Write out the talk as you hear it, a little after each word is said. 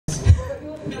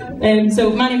So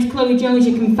my name's Chloe Jones.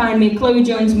 You can find me at Chloe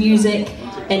Jones Music,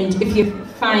 and if you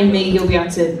find me, you'll be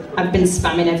able to. I've been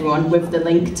spamming everyone with the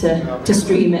link to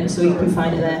stream it, so you can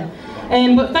find it there.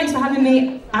 But thanks for having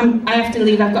me. I have to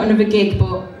leave. I've got another gig,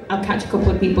 but I'll catch a couple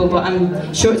of people. But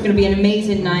I'm sure it's going to be an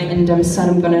amazing night, and I'm sad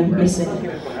I'm going to miss it.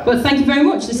 But thank you very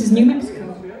much. This is New Mexico.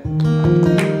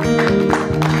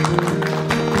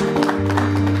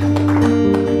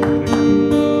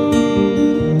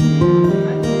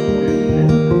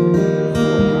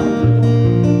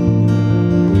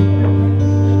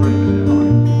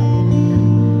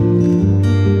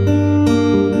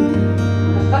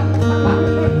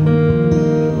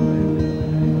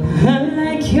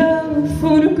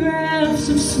 Photographs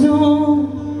of snow,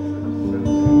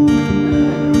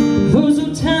 those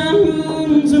old town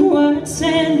ruins and white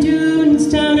sand dunes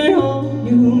down in old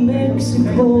New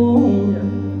Mexico.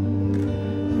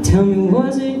 Tell me,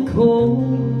 was it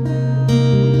cold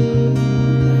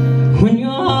when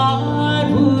your heart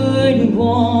wouldn't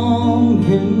warm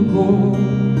and warm?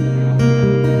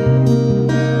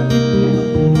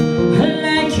 I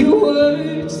like your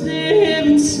words that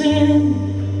heaven sent.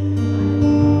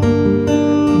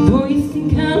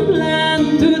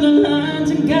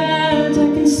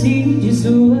 Just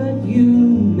what you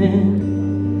meant.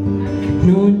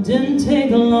 No, it didn't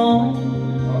take long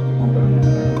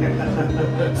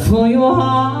for your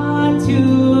heart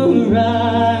to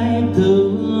write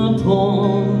the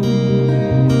poem.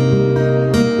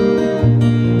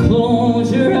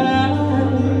 Close your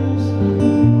eyes,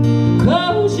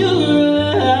 close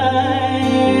your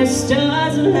eyes.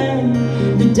 Stars align,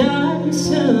 the darkness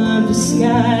of the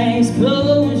skies.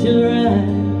 Close your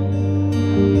eyes.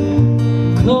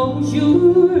 Close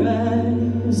your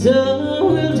eyes, the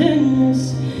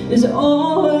wilderness is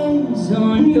always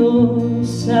on your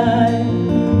side.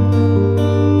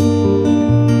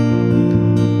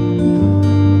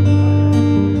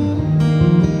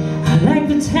 I like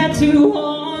the tattoo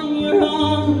on your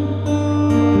arm,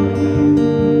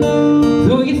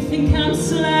 though you think I'm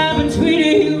sly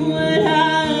between you and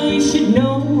I, you should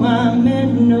know I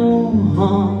meant no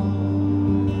harm.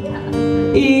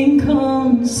 In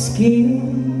comes skin.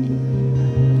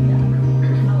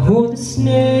 Oh, the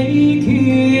snake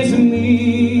is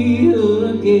me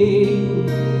again.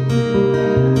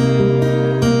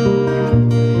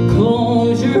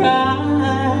 Close your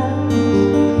eyes,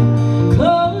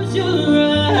 close your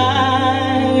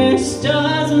eyes.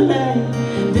 Stars align,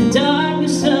 the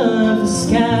darkness of the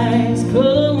skies.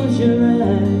 Close your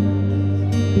eyes,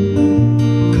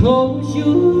 close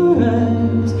your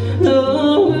eyes. The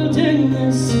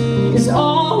wilderness is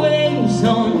always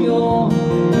on your.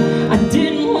 I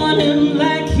didn't want him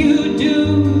like you do.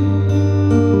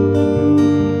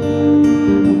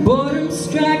 Boredom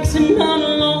strikes and on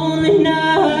lonely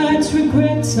nights,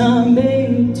 regrets are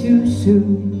made too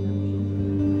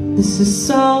soon. This is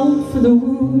salt for the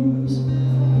wounds,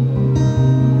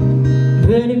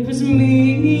 but it was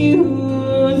me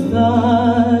who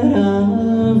thought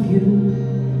of you.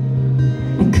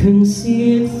 I couldn't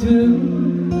see it through.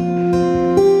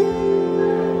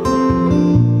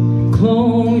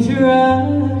 Close your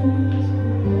eyes,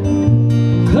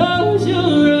 close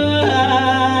your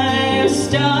eyes.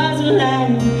 Stars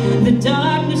align, the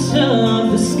darkness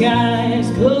of the skies.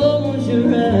 Close your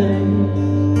eyes,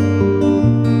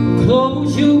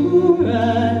 close your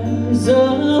eyes. The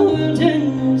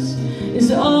wilderness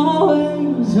is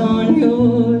always on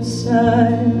your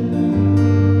side.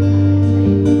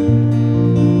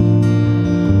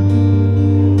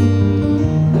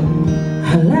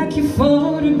 I like your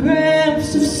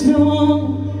photographs of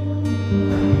snow,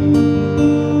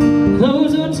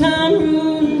 those old town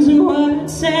ruins and white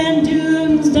sand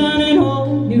dunes down in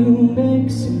old New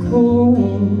Mexico.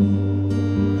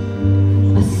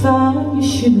 I thought you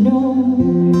should know.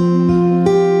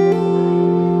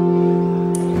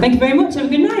 Thank you very much. Have a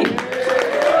good night.